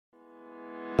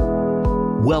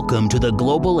Welcome to the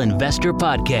Global Investor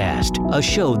Podcast, a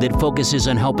show that focuses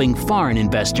on helping foreign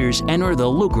investors enter the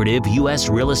lucrative U.S.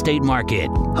 real estate market.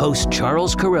 Host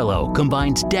Charles Carrillo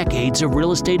combines decades of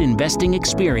real estate investing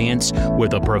experience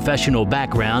with a professional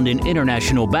background in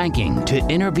international banking to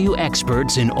interview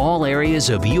experts in all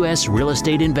areas of U.S. real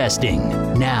estate investing.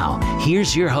 Now,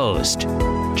 here's your host,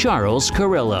 Charles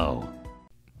Carrillo.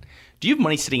 Do you have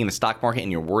money sitting in the stock market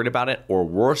and you're worried about it? Or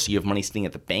worse, you have money sitting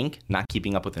at the bank, not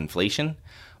keeping up with inflation?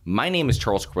 My name is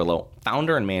Charles Carrillo,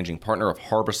 founder and managing partner of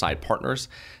Harborside Partners.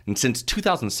 And since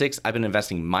 2006, I've been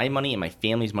investing my money and my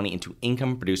family's money into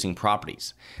income-producing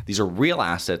properties. These are real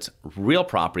assets, real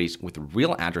properties with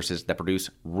real addresses that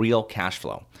produce real cash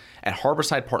flow. At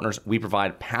Harborside Partners, we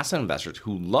provide passive investors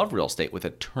who love real estate with a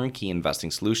turnkey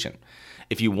investing solution.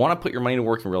 If you want to put your money to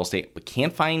work in real estate but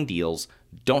can't find deals,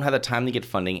 don't have the time to get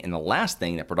funding, and the last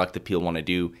thing that productive people want to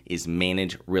do is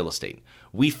manage real estate.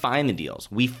 We find the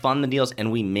deals, we fund the deals,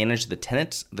 and we manage the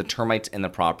tenants, the termites, and the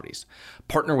properties.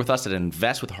 Partner with us at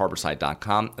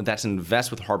investwithharborside.com. That's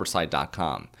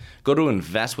investwithharborside.com. Go to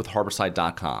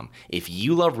investwithharborside.com. If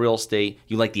you love real estate,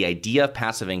 you like the idea of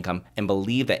passive income, and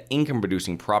believe that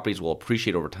income-producing properties will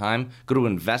appreciate over time, go to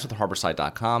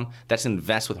investwithharborside.com. That's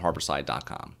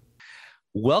investwithharborside.com.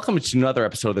 Welcome to another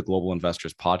episode of the Global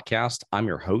Investors Podcast. I'm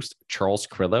your host, Charles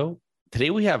Carrillo. Today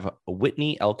we have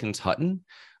Whitney Elkins Hutton.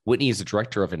 Whitney is the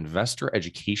Director of Investor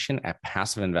Education at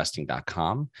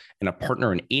PassiveInvesting.com and a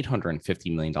partner in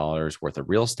 $850 million worth of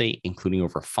real estate, including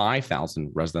over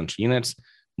 5,000 residential units,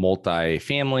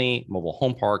 multifamily, mobile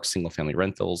home parks, single-family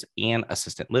rentals, and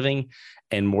assisted living,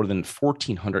 and more than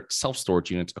 1,400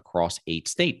 self-storage units across 8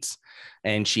 states.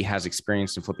 And she has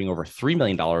experience in flipping over $3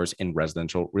 million in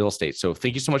residential real estate. So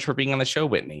thank you so much for being on the show,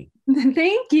 Whitney.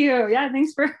 Thank you. Yeah,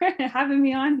 thanks for having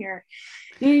me on here.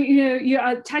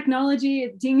 Technology,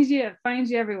 it dings you, it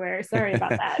finds you everywhere. Sorry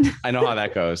about that. I know how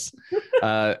that goes.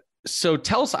 So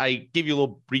tell us, I gave you a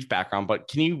little brief background, but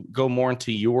can you go more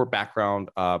into your background,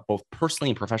 both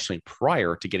personally and professionally,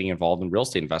 prior to getting involved in real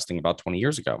estate investing about 20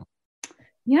 years ago?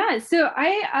 Yeah. So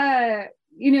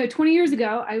 20 years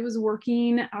ago, I was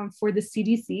working for the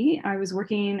CDC. I was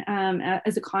working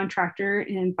as a contractor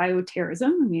in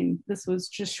bioterrorism. I mean, this was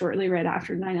just shortly right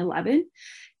after 9/11.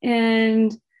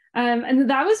 And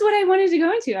that was what I wanted to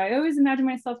go into. I always imagined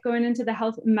myself going into the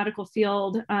health and medical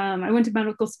field. I went to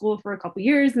medical school for a couple of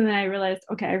years, and then I realized,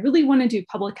 okay, I really want to do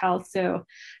public health. So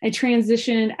I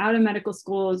transitioned out of medical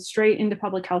school straight into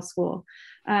public health school.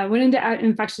 Went into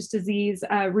infectious disease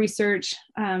research,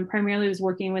 primarily was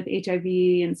working with HIV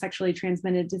and sexually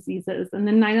transmitted diseases. And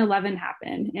then 9/11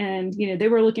 happened. And, they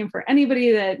were looking for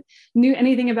anybody that knew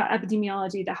anything about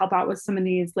epidemiology to help out with some of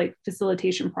these like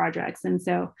facilitation projects. And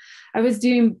so I was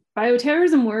doing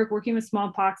bioterrorism work, working with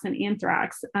smallpox and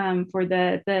anthrax for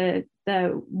the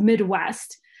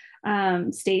Midwest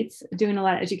states, doing a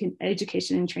lot of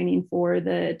education and training for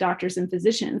the doctors and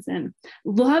physicians, and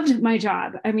loved my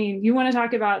job. I mean, you want to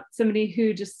talk about somebody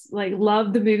who just like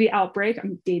loved the movie Outbreak.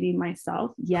 I'm dating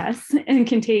myself. Yes. And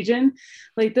Contagion.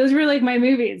 Like those were like my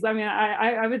movies. I mean,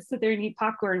 I would sit there and eat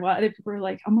popcorn while other people were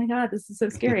like, oh my God, this is so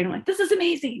scary. And I'm like, this is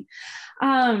amazing.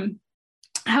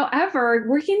 However,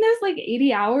 working those like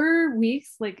 80-hour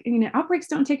weeks, like, outbreaks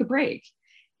don't take a break.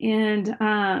 And,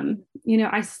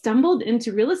 I stumbled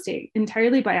into real estate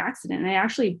entirely by accident. I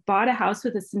actually bought a house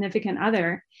with a significant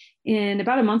other, and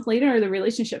about a month later, the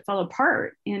relationship fell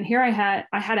apart. And here I had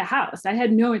a house. I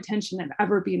had no intention of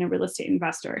ever being a real estate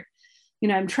investor.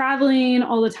 I'm traveling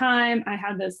all the time. I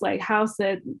had this like house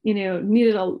that,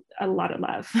 needed a lot of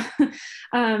love,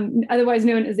 otherwise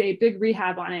known as a big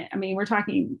rehab on it. I mean, we're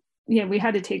talking, we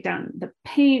had to take down the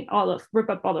paint, rip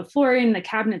up all the flooring, the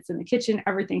cabinets in the kitchen,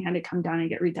 everything had to come down and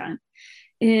get redone.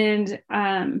 And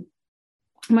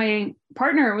my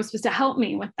partner was supposed to help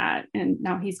me with that, and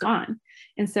now he's gone.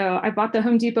 And so I bought the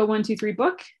Home Depot 1, 2, 3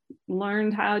 book,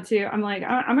 learned how to, I'm like,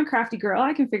 I'm a crafty girl,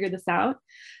 I can figure this out.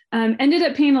 Ended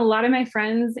up paying a lot of my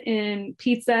friends in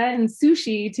pizza and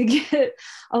sushi to get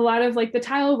a lot of like the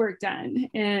tile work done.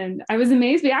 And I was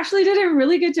amazed. We actually did a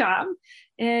really good job.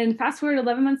 And fast forward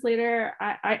 11 months later,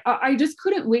 I just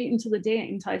couldn't wait until the day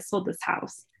until I sold this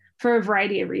house for a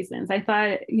variety of reasons. I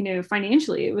thought,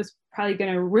 financially, it was probably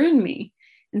going to ruin me.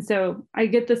 And so I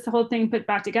get this whole thing put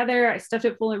back together. I stuffed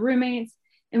it full of roommates.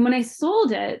 And when I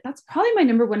sold it, that's probably my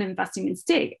number one investing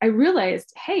mistake. I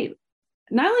realized, hey,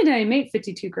 not only did I make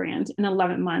 52 grand in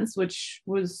 11 months, which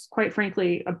was quite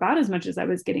frankly about as much as I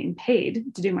was getting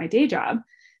paid to do my day job,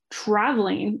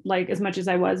 traveling like as much as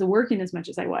I was, working as much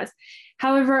as I was.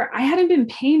 However, I hadn't been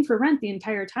paying for rent the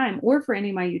entire time or for any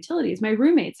of my utilities. My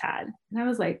roommates had. And I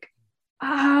was like,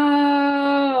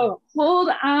 Oh, hold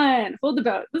on, hold the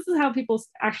boat. This is how people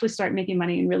actually start making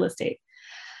money in real estate.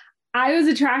 I was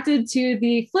attracted to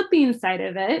the flipping side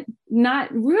of it, not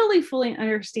really fully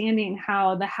understanding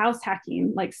how the house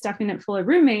hacking, like stuffing it full of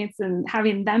roommates and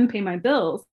having them pay my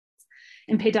bills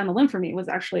and pay down the loan for me, was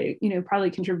actually,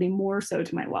 probably contributing more so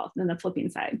to my wealth than the flipping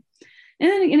side. And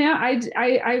then,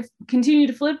 I've continued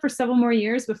to flip for several more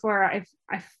years before I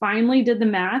finally did the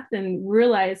math and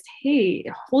realized, hey,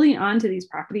 holding on to these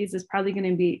properties is probably going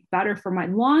to be better for my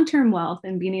long-term wealth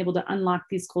and being able to unlock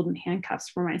these golden handcuffs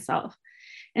for myself.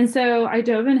 And so I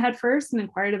dove in headfirst and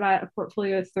inquired about a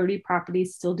portfolio of 30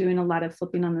 properties, still doing a lot of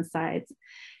flipping on the sides.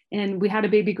 And we had a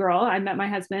baby girl. I met my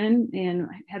husband and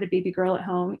I had a baby girl at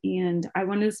home, and I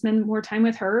wanted to spend more time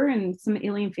with her and some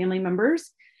alien family members.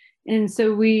 And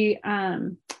so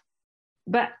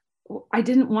but I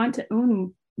didn't want to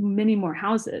own many more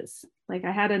houses. Like,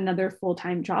 I had another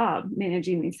full-time job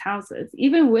managing these houses,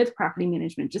 even with property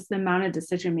management, just the amount of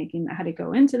decision-making that had to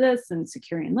go into this and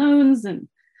securing loans and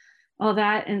all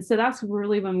that. And so that's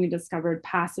really when we discovered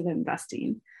passive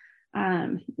investing.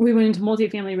 We went into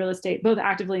multifamily real estate, both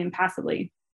actively and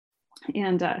passively.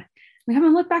 And we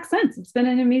haven't looked back since. It's been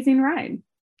an amazing ride.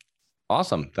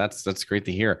 Awesome. That's great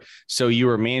to hear. So you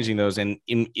were managing those, and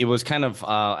it was kind of,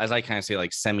 as I kind of say,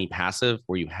 like semi-passive,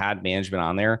 where you had management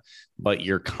on there, but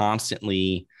you're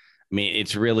constantly, I mean,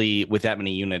 it's really, with that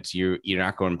many units, you're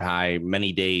not going by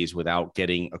many days without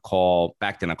getting a call,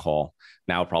 back then a call,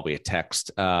 now probably a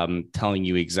text, telling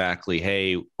you exactly,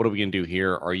 hey, what are we going to do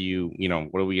here? Are you,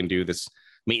 what are we going to do? This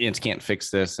maintenance can't fix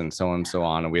this, and so on and so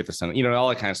on. And we have to send, all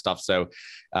that kind of stuff. So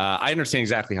I understand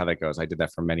exactly how that goes. I did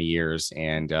that for many years.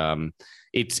 And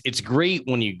it's great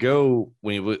when you go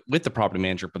with the property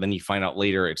manager, but then you find out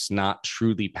later it's not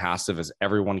truly passive, as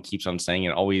everyone keeps on saying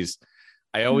it.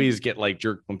 I always get like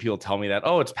jerked when people tell me that,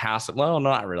 oh, it's passive. Well,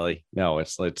 not really. No,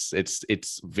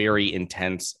 it's very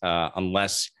intense,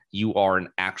 unless you are an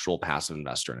actual passive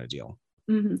investor in a deal.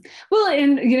 Mm-hmm. Well,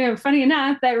 and funny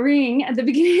enough, that ring at the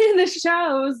beginning of the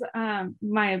show was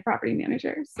my property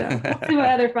manager. So we'll see what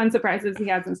other fun surprises he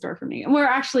has in store for me. And we're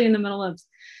actually in the middle of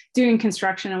doing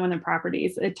construction on one of the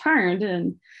properties. It turned,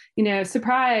 and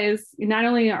surprise! Not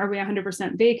only are we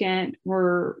 100% vacant,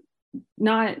 we're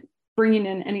not bringing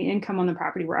in any income on the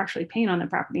property. We're actually paying on the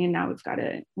property, and now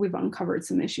we've uncovered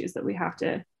some issues that we have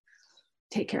to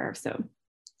take care of. So.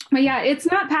 But yeah, it's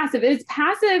not passive. It's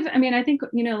passive. I mean, I think, a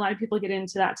lot of people get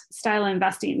into that style of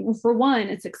investing. Well, for one,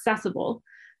 it's accessible.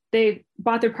 They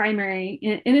bought their primary,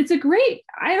 and it's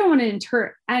I don't want to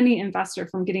deter any investor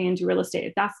from getting into real estate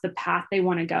if that's the path they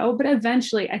want to go. But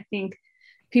eventually, I think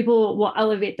people will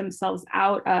elevate themselves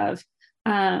out of,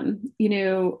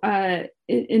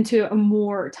 into a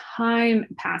more time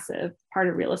passive part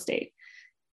of real estate.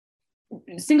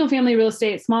 Single family real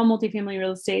estate, small multifamily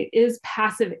real estate is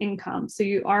passive income. So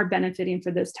you are benefiting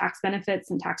for those tax benefits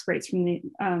and tax breaks from the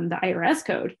IRS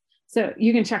code. So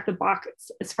you can check the box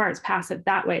as far as passive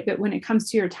that way. But when it comes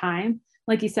to your time,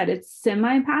 like you said, it's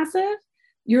semi-passive.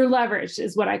 Your leverage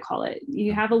is what I call it.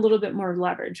 You have a little bit more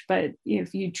leverage, but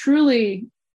if you truly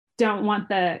don't want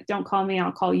don't call me,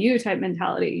 I'll call you type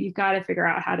mentality, you've got to figure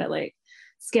out how to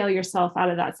scale yourself out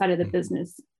of that side of the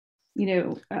business.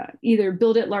 Either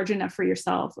build it large enough for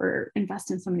yourself or invest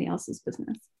in somebody else's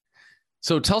business.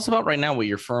 So tell us about right now what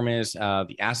your firm is,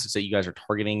 the assets that you guys are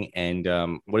targeting, and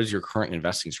what is your current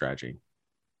investing strategy?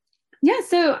 Yeah,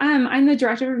 so I'm the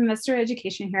director of investor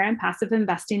education here at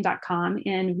passiveinvesting.com,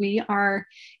 and we are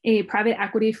a private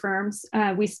equity firm.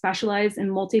 We specialize in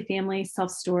multifamily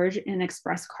self-storage and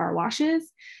express car washes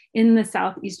in the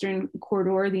southeastern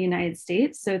corridor of the United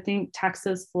States. So think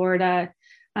Texas, Florida,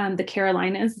 the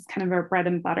Carolinas is kind of our bread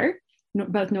and butter,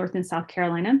 both North and South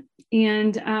Carolina.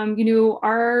 And,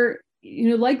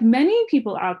 like many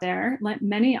people out there, like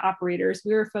many operators,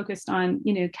 we were focused on,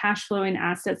 cash flowing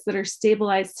assets that are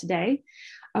stabilized today.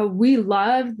 We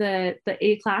love the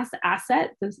A-class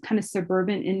asset, this kind of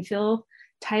suburban infill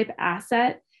type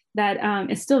asset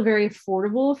that is still very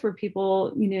affordable for people,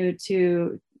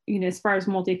 as far as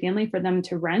multifamily, for them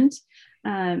to rent.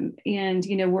 And,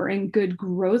 we're in good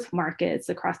growth markets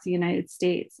across the United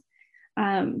States.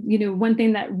 One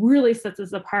thing that really sets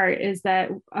us apart is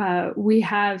that we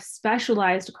have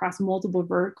specialized across multiple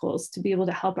verticals to be able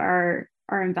to help our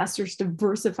investors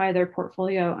diversify their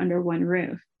portfolio under one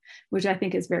roof, which I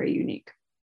think is very unique.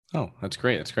 Oh, that's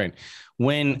great. That's great.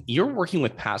 When you're working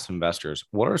with passive investors,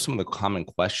 what are some of the common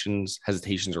questions,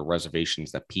 hesitations, or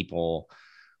reservations that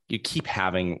you keep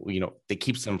having, that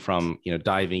keeps them from,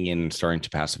 diving in and starting to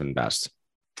passive invest?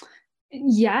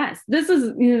 Yes, this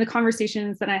is, the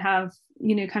conversations that I have,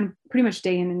 kind of pretty much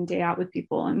day in and day out with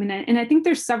people. I mean, and I think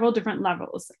there's several different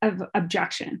levels of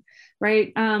objection,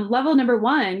 right? Level number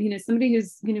one, somebody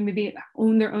who's, maybe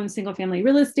own their own single family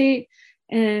real estate,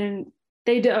 and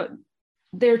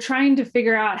they're trying to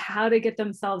figure out how to get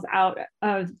themselves out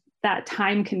of that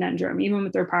time conundrum, even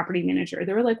with their property manager.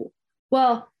 They were like,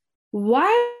 well,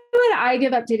 why would I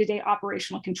give up day-to-day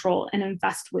operational control and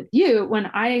invest with you when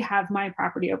I have my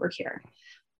property over here?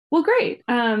 Well, great.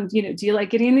 Do you like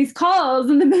getting these calls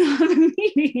in the middle of a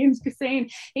meeting saying,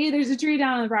 hey, there's a tree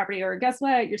down on the property, or guess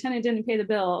what, your tenant didn't pay the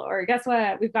bill, or guess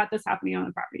what, we've got this happening on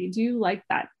the property? Do you like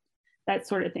that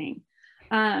sort of thing?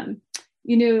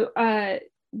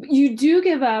 You do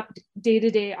give up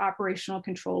day-to-day operational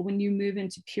control when you move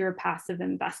into pure passive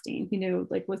investing,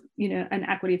 like with, an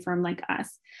equity firm like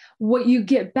us. What you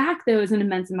get back, though, is an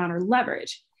immense amount of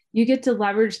leverage. You get to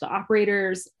leverage the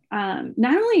operators,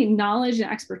 not only knowledge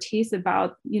and expertise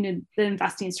about, the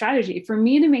investing strategy. For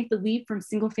me to make the leap from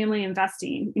single family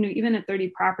investing, even at 30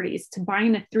 properties, to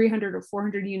buying a 300 or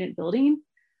 400 unit building,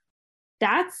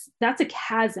 that's a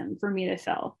chasm for me to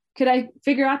fill. Could I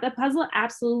figure out that puzzle?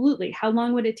 Absolutely. How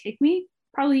long would it take me?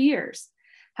 Probably years.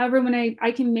 However, when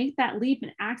I can make that leap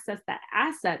and access that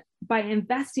asset by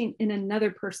investing in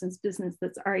another person's business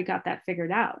that's already got that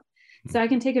figured out. So I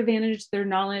can take advantage of their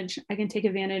knowledge. I can take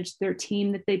advantage of their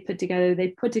team that they put together. They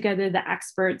put together the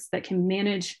experts that can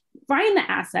find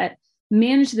the asset,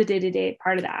 manage the day-to-day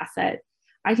part of the asset.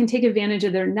 I can take advantage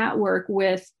of their network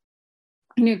with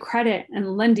credit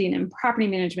and lending and property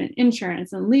management,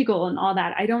 insurance and legal and all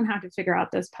that. I don't have to figure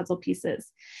out those puzzle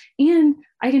pieces. And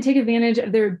I can take advantage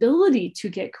of their ability to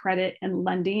get credit and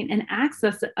lending and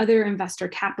access other investor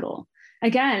capital.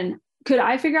 Again, could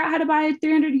I figure out how to buy a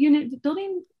 300 unit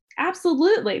building?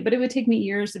 Absolutely. But it would take me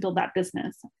years to build that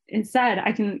business. Instead,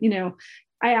 I can,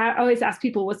 I always ask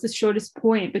people, what's the shortest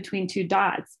point between two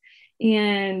dots?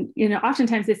 And,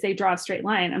 oftentimes they say, draw a straight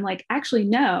line. I'm like, actually,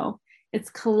 no, it's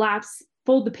collapse,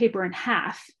 fold the paper in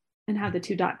half and have the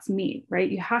two dots meet, right?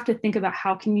 You have to think about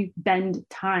how can you bend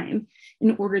time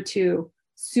in order to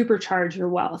supercharge your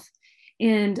wealth.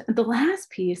 And the last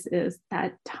piece is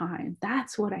that time.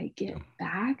 That's what I get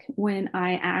back when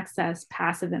I access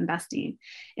passive investing.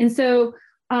 And so,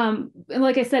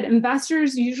 like I said,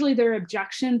 investors, usually their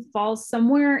objection falls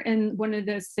somewhere in one of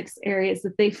those 6 areas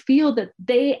that they feel that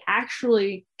they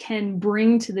actually can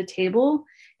bring to the table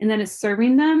and that is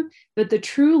serving them. But the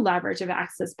true leverage of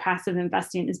access passive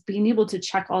investing is being able to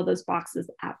check all those boxes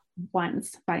at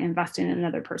once by investing in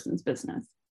another person's business.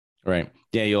 Right.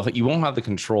 Yeah, you won't have the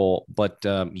control, but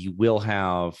you will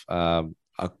have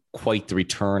quite the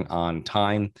return on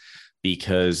time,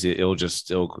 because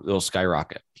it'll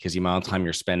skyrocket, because the amount of time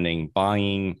you're spending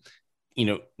buying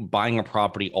a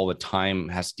property all the time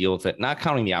has to deal with it, not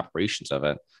counting the operations of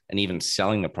it and even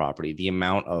selling the property, the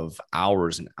amount of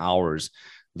hours and hours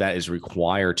that is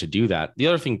required to do that. The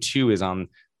other thing too is a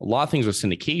lot of things with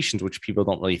syndications, which people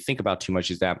don't really think about too much,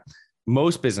 is that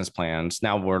most business plans,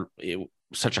 now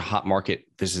such a hot market,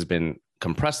 this has been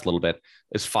compressed a little bit,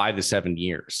 is 5 to 7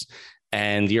 years.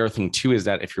 And the other thing too is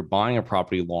that if you're buying a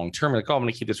property long-term, like, oh, I'm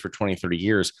going to keep this for 20, 30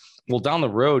 years. Well, down the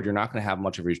road, you're not going to have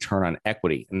much of a return on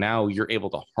equity. And now you're able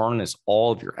to harness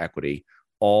all of your equity,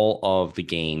 all of the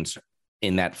gains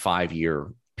in that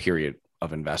 5-year period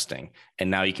of investing.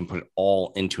 And now you can put it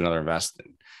all into another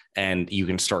investment, and you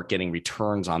can start getting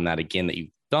returns on that again that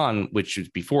you've done, which is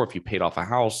before, if you paid off a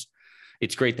house,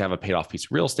 it's great to have a paid off piece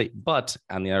of real estate, but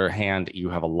on the other hand, you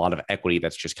have a lot of equity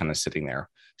that's just kind of sitting there.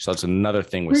 So that's another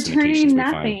thing with returning syndications.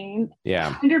 Nothing.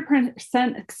 Yeah.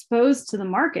 100% exposed to the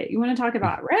market. You want to talk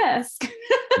about risk?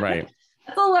 Right.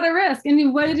 That's a lot of risk.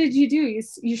 And what did you do?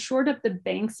 You shored up the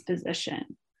bank's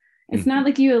position. It's not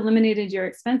like you eliminated your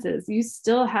expenses. You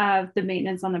still have the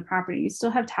maintenance on the property. You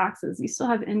still have taxes. You still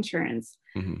have insurance,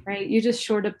 right? You just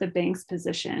shored up the bank's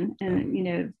position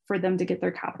and, for them to get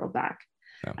their capital back.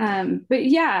 But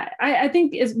yeah, I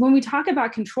think is when we talk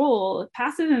about control,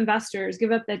 passive investors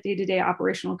give up that day-to-day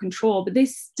operational control, but they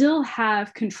still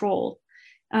have control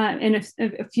in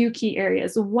a few key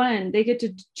areas. One, they get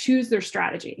to choose their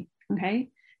strategy. Okay.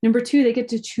 Number 2, they get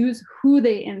to choose who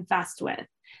they invest with.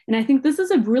 And I think this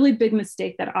is a really big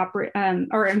mistake that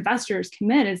or investors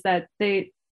commit, is that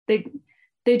they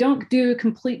don't do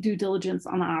complete due diligence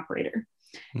on the operator.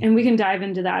 And we can dive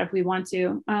into that if we want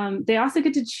to. They also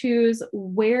get to choose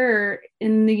where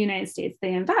in the United States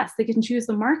they invest. They can choose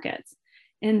the markets.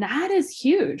 And that is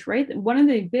huge, right? One of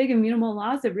the big immutable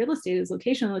laws of real estate is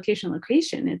location, location,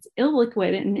 location. It's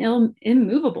illiquid and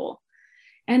immovable.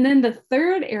 And then the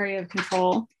third area of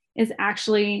control is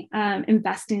actually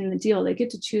investing in the deal. They get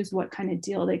to choose what kind of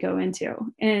deal they go into.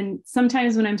 And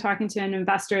sometimes when I'm talking to an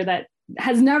investor that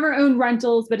has never owned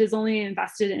rentals, but is only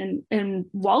invested in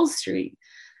Wall Street,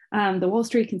 the Wall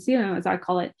Street casino, as I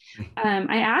call it,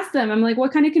 I asked them, I'm like,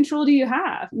 what kind of control do you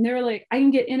have? And they were like, I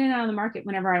can get in and out of the market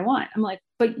whenever I want. I'm like,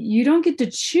 but you don't get to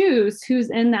choose who's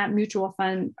in that mutual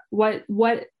fund, what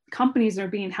companies are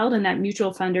being held in that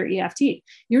mutual fund or EFT.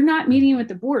 You're not meeting with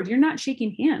the board. You're not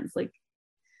shaking hands. Like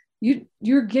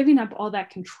you're giving up all that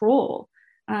control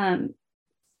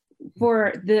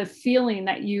for the feeling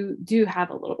that you do have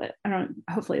a little bit.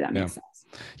 Hopefully that makes sense.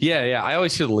 Yeah. I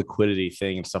always hear the liquidity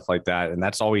thing and stuff like that. And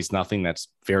that's always nothing that's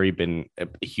been a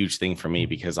huge thing for me,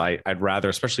 because I'd rather,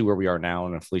 especially where we are now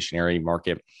in an inflationary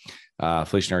market,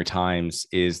 inflationary times,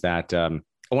 is that I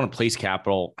want to place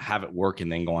capital, have it work,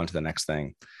 and then go on to the next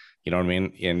thing. You know what I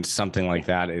mean? And something like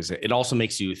that it also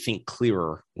makes you think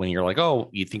clearer when you're like, oh,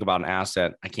 you think about an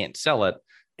asset, I can't sell it.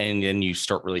 And then you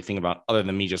start really thinking about, other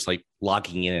than me just like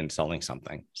locking in and selling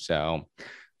something. So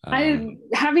having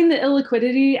the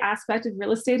illiquidity aspect of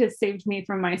real estate has saved me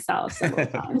from myself several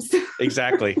times.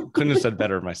 Exactly. Couldn't have said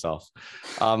better myself.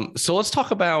 So let's talk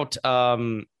about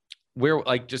where,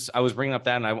 I was bringing up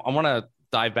that, and I want to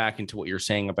dive back into what you're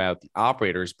saying about the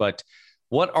operators, but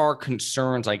what are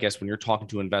concerns, I guess, when you're talking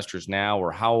to investors now,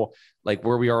 or how,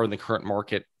 where we are in the current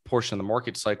market portion of the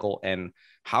market cycle, and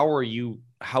how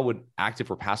would active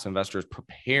or passive investors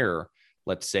prepare,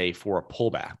 let's say, for a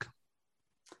pullback?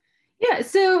 Yeah.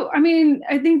 So, I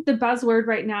think the buzzword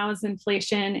right now is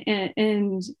inflation,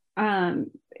 and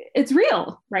it's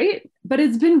real, right? But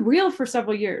it's been real for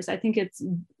several years. I think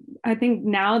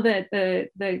now that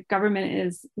the government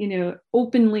is,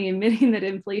 openly admitting that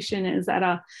inflation is at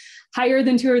a higher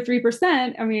than 2 or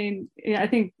 3%. I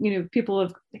think, people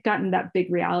have gotten that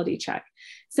big reality check.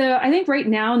 So I think right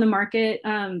now in the market,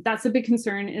 that's a big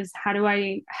concern, is how do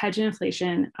I hedge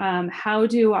inflation? How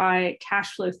do I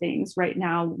cash flow things right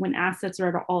now when assets are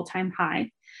at an all-time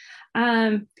high?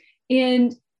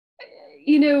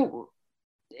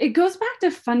 It goes back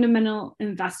to fundamental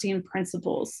investing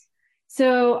principles.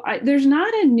 So there's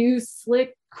not a new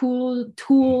slick, cool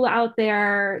tool out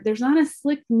there. There's not a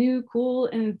slick, new, cool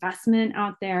investment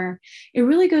out there. It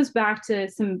really goes back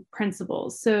to some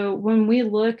principles. So when we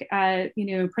look at,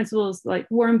 principles like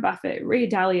Warren Buffett, Ray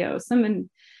Dalio,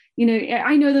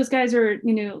 I know those guys are,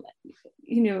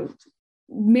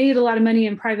 made a lot of money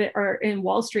in private or in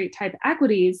Wall Street type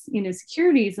equities,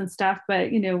 securities and stuff. But,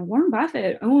 Warren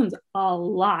Buffett owns a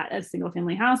lot of single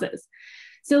family houses.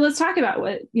 So let's talk about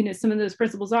what, some of those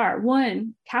principles are.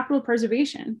 One, capital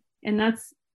preservation. And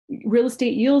that's real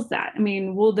estate yields that.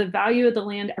 Will the value of the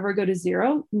land ever go to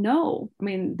zero? No.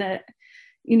 And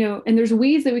there's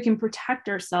ways that we can protect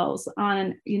ourselves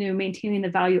on, maintaining the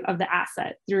value of the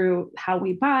asset through how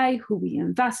we buy, who we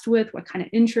invest with, what kind of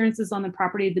insurance is on the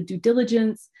property, the due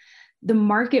diligence, the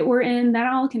market we're in.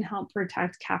 That all can help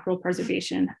protect capital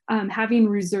preservation. Having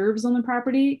reserves on the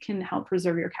property can help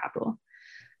preserve your capital.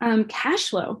 Cash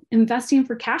flow, investing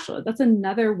for cash flow, that's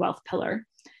another wealth pillar.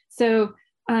 So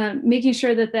making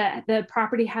sure that the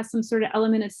property has some sort of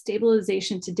element of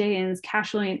stabilization today and is cash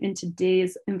flowing in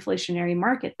today's inflationary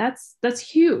market. That's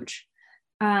huge.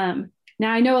 Now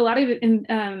I know a lot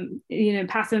of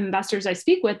passive investors I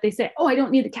speak with, they say, oh, I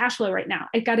don't need the cash flow right now.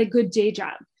 I got a good day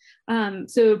job.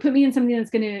 So put me in something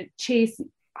that's going to chase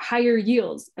higher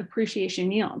yields,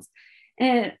 appreciation yields.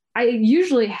 And I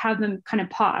usually have them kind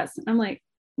of pause. I'm like,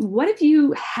 what if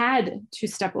you had to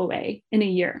step away in a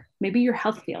year? Maybe your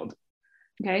health failed.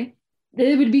 Okay.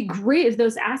 It would be great if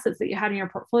those assets that you had in your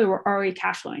portfolio were already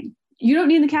cash flowing. You don't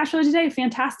need the cash flow today.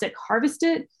 Fantastic. Harvest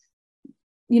it,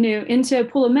 into a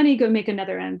pool of money, go make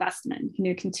another investment,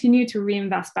 continue to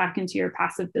reinvest back into your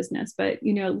passive business. But,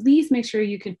 at least make sure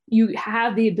you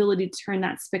have the ability to turn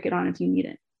that spigot on if you need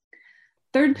it.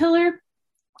 Third pillar,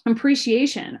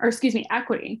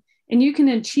 equity. And you can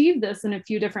achieve this in a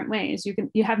few different ways.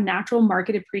 You have natural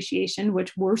market appreciation,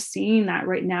 which we're seeing that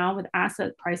right now with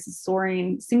asset prices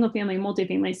soaring, single family,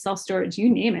 multifamily, self-storage, you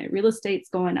name it, real estate's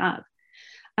going up.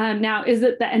 Now, is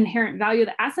it the inherent value of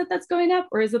the asset that's going up,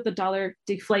 or is it the dollar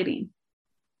deflating?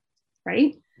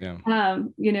 Right? Yeah.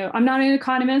 I'm not an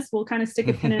economist. We'll kind of stick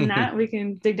a pin in that. We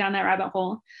can dig down that rabbit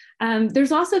hole.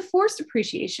 There's also forced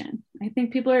appreciation. I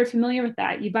think people are familiar with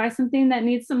that. You buy something that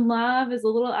needs some love, is a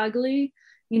little ugly.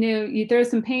 You throw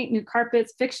some paint, new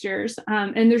carpets, fixtures,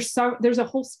 and there's a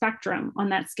whole spectrum on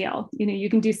that scale. You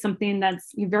can do something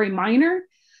that's very minor,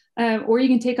 or you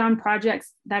can take on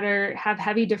projects that have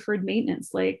heavy deferred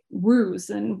maintenance, like roofs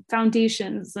and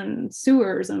foundations and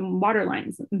sewers and water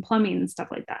lines and plumbing and stuff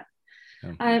like that.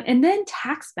 Yeah. And then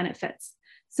tax benefits.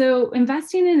 So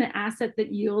investing in an asset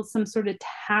that yields some sort of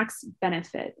tax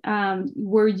benefit,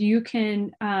 where you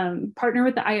can partner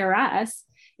with the IRS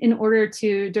in order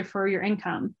to defer your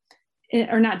income,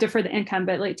 or not defer the income,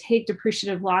 but like take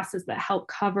depreciative losses that help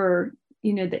cover,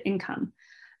 the income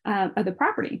of the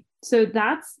property. So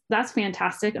that's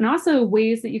fantastic. And also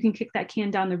ways that you can kick that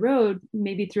can down the road,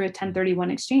 maybe through a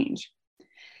 1031 exchange.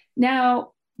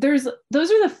 Now, those are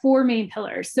the four main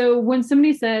pillars. So when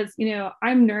somebody says,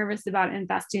 I'm nervous about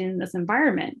investing in this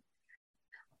environment,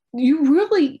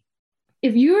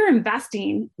 if you're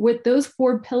investing with those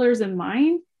four pillars in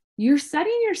mind, you're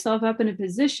setting yourself up in a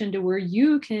position to where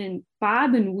you can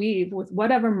bob and weave with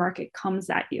whatever market comes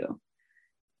at you,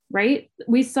 right?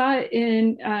 We saw it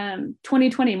in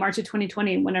 2020, March of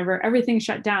 2020, whenever everything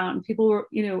shut down, people were,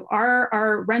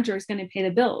 our renter is going to pay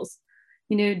the bills.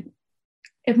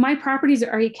 If my properties are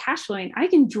already cash flowing, I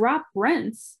can drop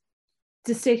rents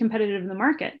to stay competitive in the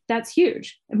market. That's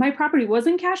huge. If my property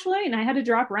wasn't cash flowing and I had to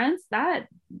drop rents, that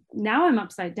now I'm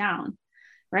upside down,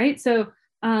 right? So,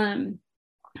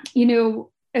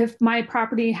 if my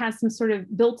property has some sort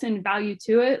of built-in value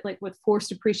to it, like with forced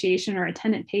depreciation or a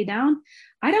tenant pay down,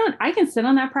 I can sit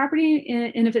on that property,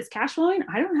 and if it's cash flowing,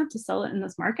 I don't have to sell it in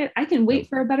this market. I can wait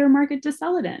for a better market to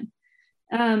sell it in.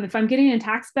 If I'm getting a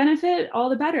tax benefit, all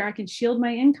the better. I can shield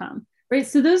my income, right?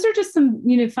 So those are just some,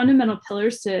 fundamental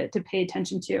pillars to pay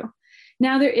attention to.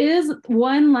 Now, there is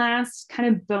one last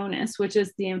kind of bonus, which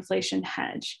is the inflation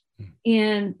hedge.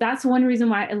 And that's one reason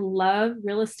why I love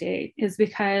real estate, is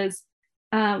because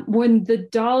when the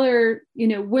dollar,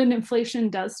 when inflation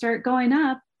does start going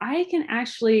up, I can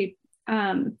actually,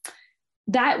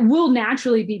 that will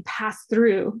naturally be passed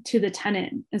through to the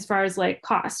tenant as far as like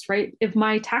cost, right? If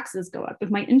my taxes go up, if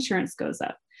my insurance goes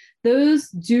up, those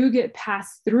do get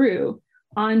passed through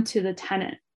onto the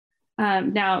tenant.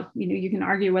 Now, you can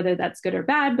argue whether that's good or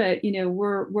bad, but,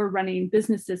 we're running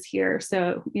businesses here.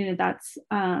 So, that's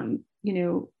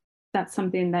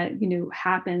something that,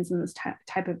 happens in this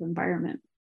type of environment.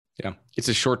 Yeah. It's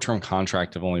a short-term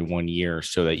contract of only 1 year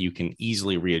so that you can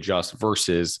easily readjust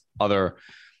versus other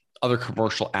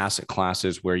commercial asset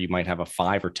classes where you might have a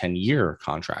 5 or 10 year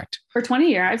contract or 20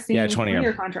 year. I've seen 20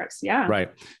 year contracts. Yeah.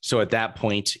 Right. So at that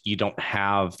point, you don't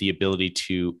have the ability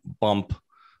to bump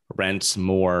rents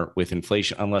more with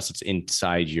inflation unless it's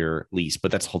inside your lease,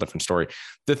 but that's a whole different story.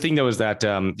 The thing though is that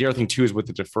the other thing too is with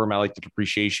the deferment, I like the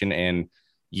depreciation, and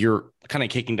you're kind of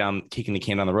kicking the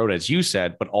can down the road, as you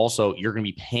said, but also you're going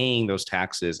to be paying those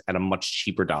taxes at a much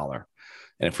cheaper dollar.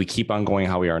 And if we keep on going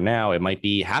how we are now, it might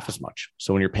be half as much.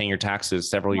 So when you're paying your taxes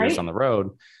several years on the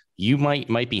road, you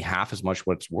might be half as much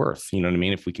what it's worth. You know what I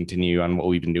mean? If we continue on what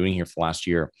we've been doing here for the last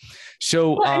year.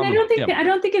 So, and I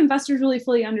don't think investors really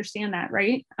fully understand that,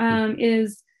 right?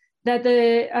 Is that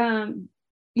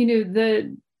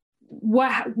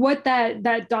what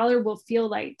that dollar will feel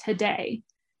like today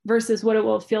versus what it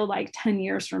will feel like 10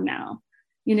 years from now.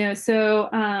 So,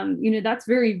 that's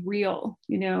very real,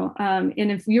 and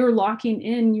if you're locking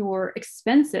in your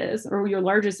expenses or your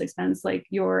largest expense, like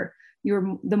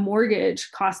the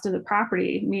mortgage cost of the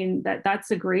property, I mean,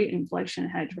 that's a great inflation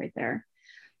hedge right there.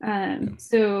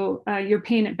 So you're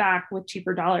paying it back with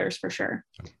cheaper dollars for sure.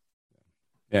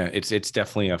 Yeah, it's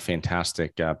definitely a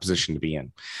fantastic position to be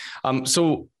in.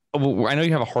 So I know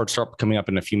you have a hard stop coming up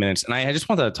in a few minutes, and I just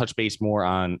want to touch base more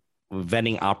on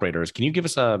vetting operators. Can you give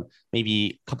us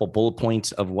maybe a couple bullet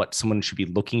points of what someone should be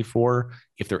looking for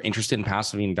if they're interested in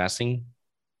passively investing?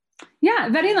 Yeah,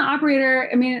 vetting the operator.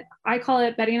 I mean, I call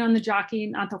it betting on the jockey,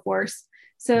 not the horse.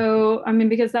 So,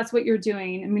 because that's what you're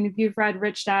doing. If you've read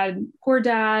Rich Dad, Poor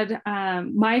Dad,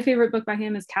 my favorite book by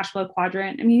him is Cash Flow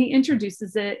Quadrant. He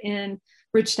introduces it in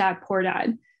Rich Dad, Poor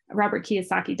Dad. Robert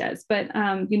Kiyosaki does. But,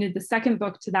 the second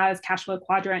book to that is Cash Flow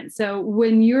Quadrant. So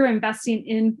when you're investing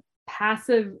in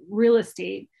passive real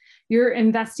estate, you're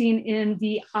investing in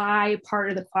the I part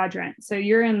of the quadrant. So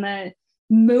you're in the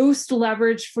most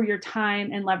leverage for your time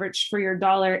and leverage for your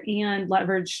dollar and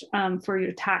leverage for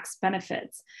your tax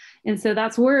benefits. And so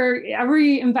that's where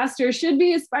every investor should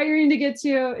be aspiring to get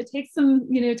to. It takes some,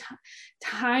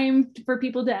 time for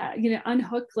people to,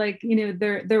 unhook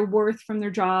their worth from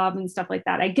their job and stuff like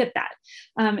that. I get that.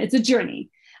 It's a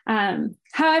journey.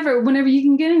 However, whenever you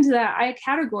can get into that I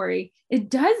category, it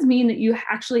does mean that you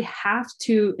actually have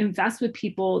to invest with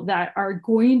people that are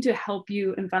going to help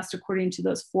you invest according to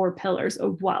those 4 pillars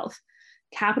of wealth.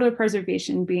 Capital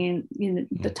preservation being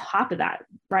the top of that,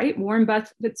 right? Warren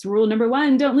Buffett's rule number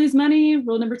 1, don't lose money.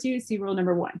 Rule number 2, see rule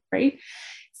number 1, right?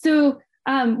 So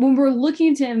when we're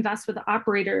looking to invest with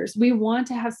operators, we want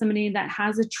to have somebody that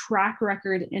has a track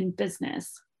record in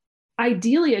business.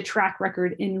 Ideally a track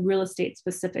record in real estate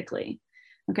specifically.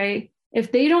 Okay.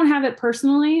 If they don't have it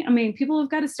personally, I mean, people have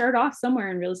got to start off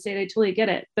somewhere in real estate. I totally get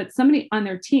it. But somebody on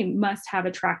their team must have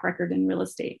a track record in real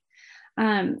estate.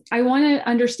 I want to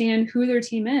understand who their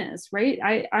team is, right?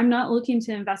 I'm not looking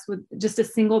to invest with just a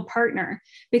single partner,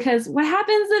 because what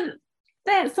happens if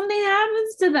that something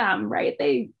happens to them, right?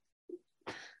 I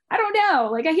don't know,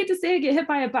 like I hate to say it, get hit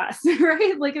by a bus,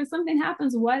 right? Like if something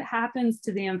happens, what happens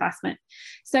to the investment?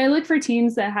 So I look for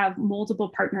teams that have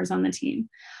multiple partners on the team.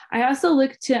 I also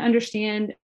look to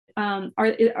understand,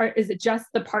 is it just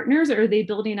the partners, or are they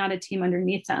building out a team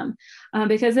underneath them?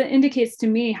 Because it indicates to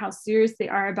me how serious they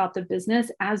are about the business,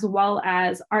 as well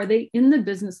as are they in the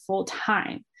business full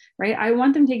time, right? I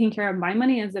want them taking care of my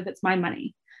money as if it's my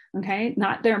money, okay,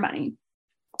 not their money.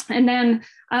 And then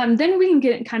we can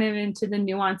get kind of into the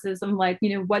nuances of like,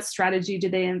 what strategy do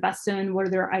they invest in? What are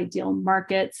their ideal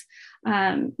markets?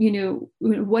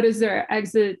 What is their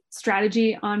exit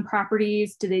strategy on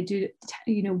properties? Do they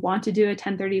want to do a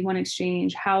 1031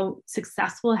 exchange? How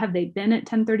successful have they been at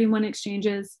 1031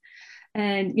 exchanges?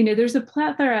 And, there's a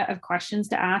plethora of questions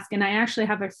to ask. And I actually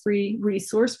have a free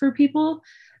resource for people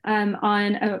on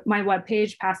my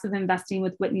webpage,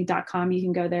 passiveinvestingwithwhitney.com. You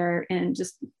can go there and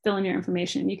just fill in your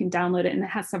information. You can download it, and it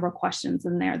has several questions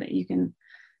in there that you can,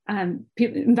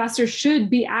 investors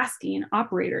should be asking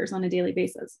operators on a daily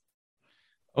basis.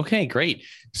 Okay, great.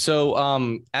 So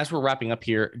as we're wrapping up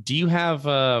here, do you have,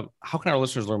 how can our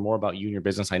listeners learn more about you and your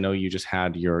business? I know you just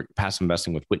had your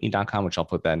passiveinvestingwithwhitney.com, which I'll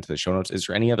put that into the show notes. Is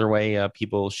there any other way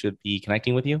people should be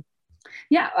connecting with you?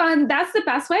 Yeah, that's the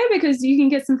best way, because you can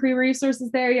get some free resources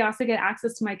there. You also get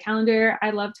access to my calendar. I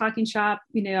love talking shop,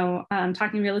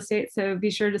 talking real estate. So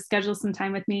be sure to schedule some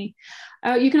time with me.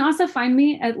 You can also find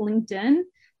me at LinkedIn.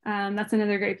 That's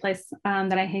another great place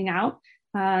that I hang out.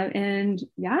 And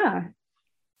yeah,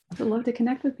 I would love to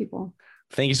connect with people.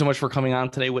 Thank you so much for coming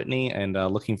on today, Whitney, and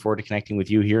looking forward to connecting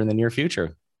with you here in the near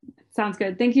future. Sounds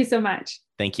good. Thank you so much.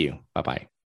 Thank you. Bye-bye.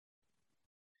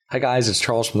 Hi guys, it's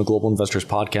Charles from the Global Investors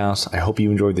Podcast. I hope you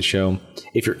enjoyed the show.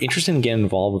 If you're interested in getting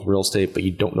involved with real estate, but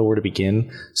you don't know where to begin,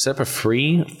 set up a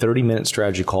free 30-minute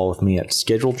strategy call with me at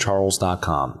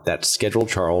schedulecharles.com. That's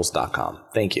schedulecharles.com.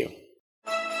 Thank you.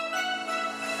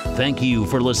 Thank you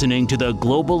for listening to the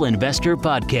Global Investor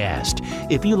Podcast.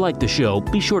 If you like the show,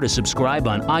 be sure to subscribe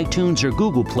on iTunes or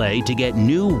Google Play to get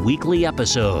new weekly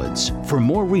episodes. For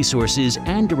more resources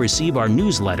and to receive our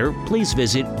newsletter, please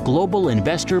visit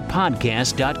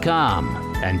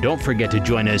globalinvestorpodcast.com. And don't forget to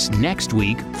join us next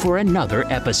week for another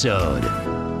episode.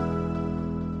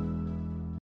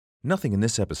 Nothing in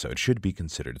this episode should be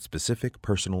considered specific,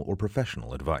 personal, or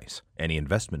professional advice. Any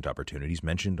investment opportunities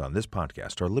mentioned on this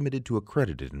podcast are limited to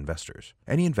accredited investors.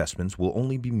 Any investments will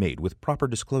only be made with proper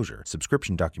disclosure,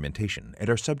 subscription documentation, and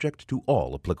are subject to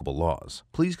all applicable laws.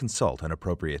 Please consult an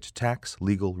appropriate tax,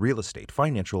 legal, real estate,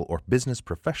 financial, or business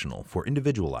professional for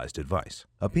individualized advice.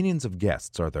 Opinions of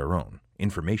guests are their own.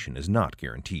 Information is not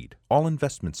guaranteed. All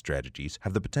investment strategies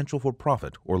have the potential for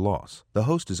profit or loss. The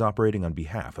host is operating on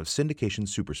behalf of Syndication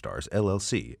Superstars,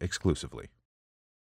 LLC exclusively.